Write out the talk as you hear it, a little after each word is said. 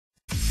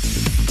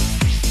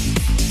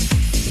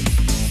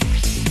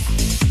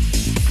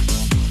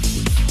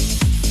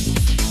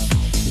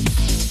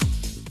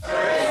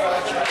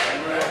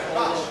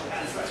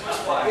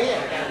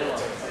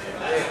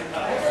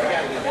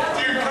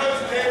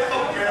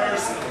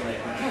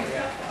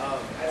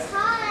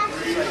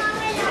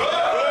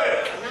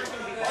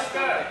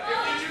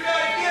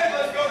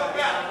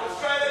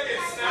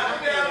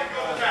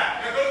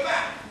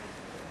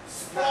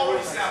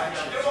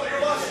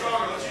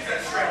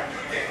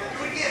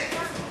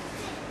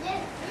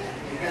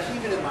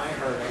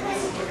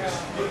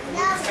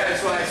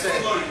That's why I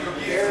said, look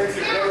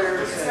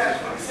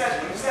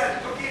his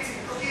head. Go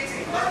guillotine, go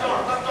guillotine. Left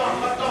arm, left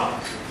arm, left arm.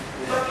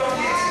 Left arm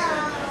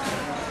guillotine.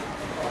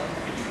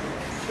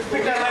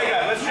 Pick that leg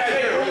up. Let's try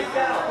it. Put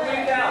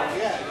him down.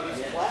 Yeah,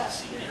 it's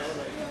classy.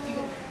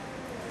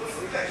 Let's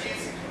look at that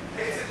guillotine.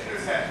 Pay attention to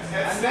his head. His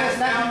head's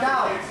Snap him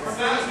down.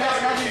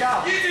 Snap him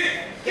down.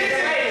 Guillotine! Get the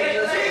leg.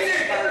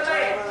 Get the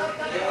leg.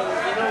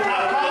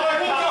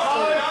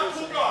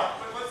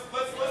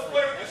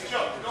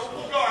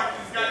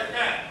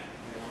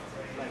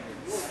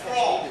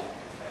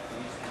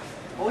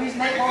 Hold his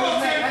neck, hold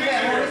his neck.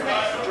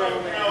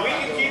 We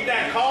can keep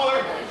that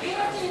collar.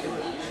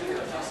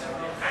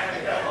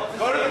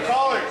 Go to the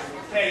collar,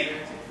 Teddy.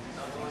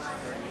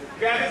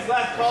 Grab his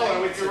left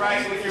collar with your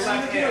right, with your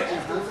left hand.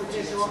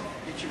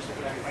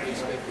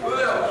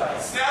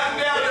 Snap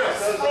him down to a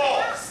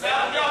sprawl.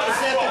 Snap him down to a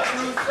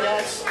sprawl.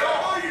 Yes. Don't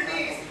go to your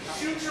knees.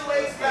 Shoot your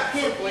legs back so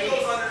he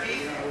goes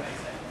underneath.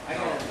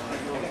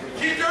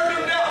 Keep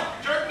jerking him down.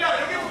 Jerk him down.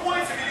 You'll get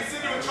points if he gets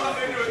into it,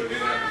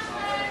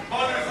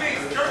 onto his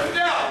knees. Jerk him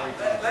down.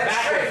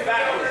 Backwards,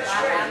 backwards.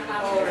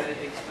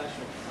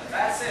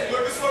 That's it.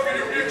 Look, this is what we're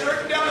going to do.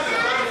 Jerk him down and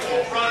then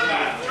run him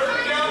back. Jerk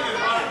him down and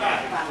then run him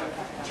back.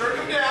 Jerk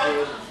him down.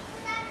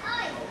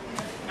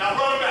 Now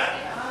run him back.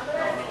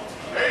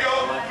 There you go.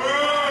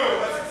 Boom.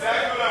 That's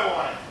exactly what I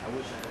wanted.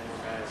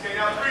 Okay,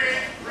 now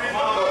breathe. Breathe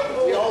on.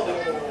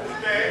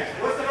 Okay.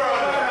 What's the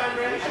run?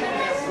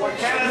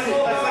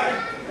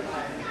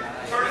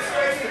 Turn his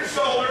face to your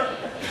shoulder.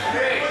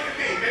 Make him look at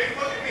me. Make him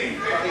look at me.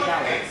 Make him look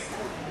at me.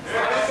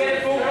 There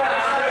you go.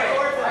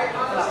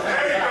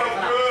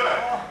 Good.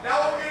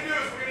 Now what we're going to do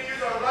is we're going to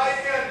use our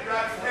right hand to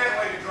grab his pant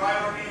leg and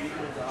drive our knee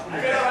through.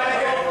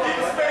 Keep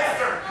his face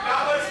turned.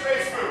 Not let his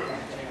face move.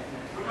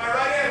 With my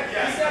right hand,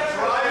 yes.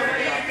 Drive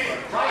your knee to me.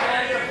 Drive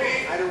your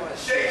knee to me.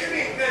 Shake your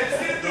knee. Then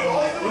just get it through.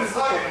 All you do is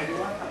hug it.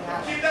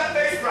 Keep that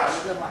face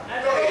pressure. Go,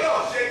 go,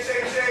 go. Shake,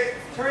 shake,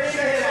 shake. Turn it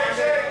shake, shake,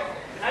 shake.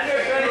 Under,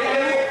 turn it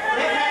under.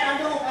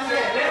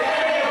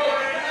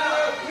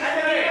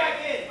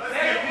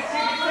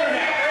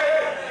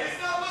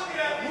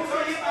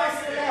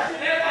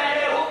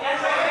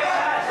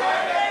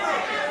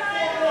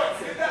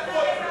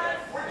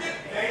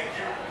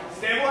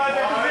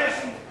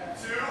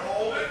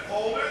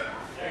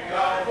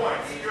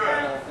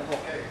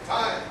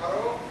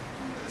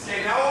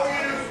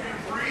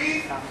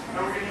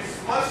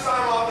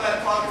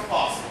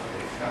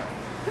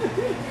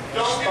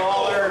 Don't get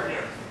over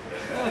here.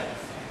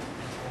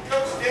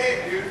 Coach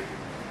Dave, dude.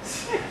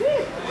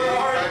 Where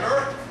are you,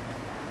 Bert?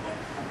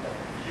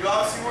 You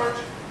obviously weren't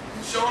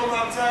showing him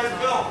how to tie his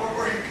belt. Where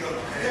were you going,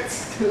 man?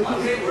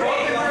 Okay,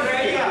 break on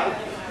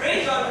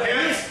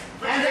Yes.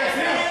 And that's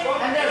it.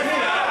 And that's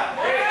it.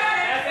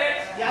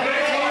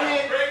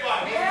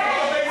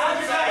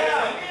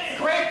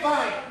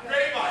 Grapevine.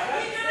 Grapevine.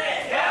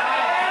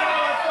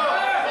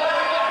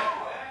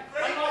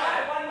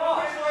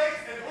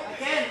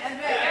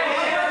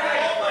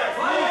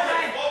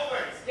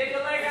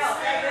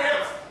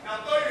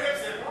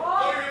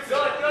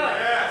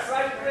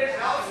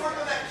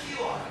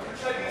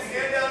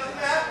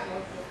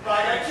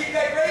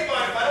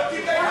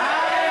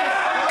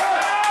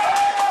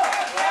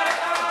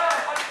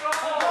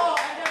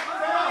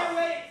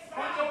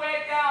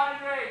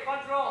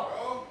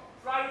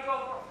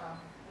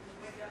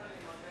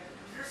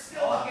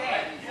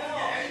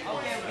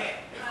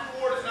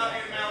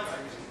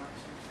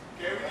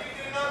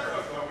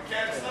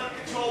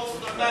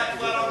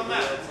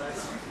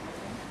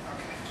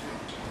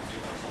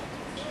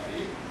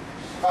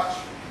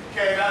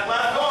 Okay, that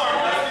left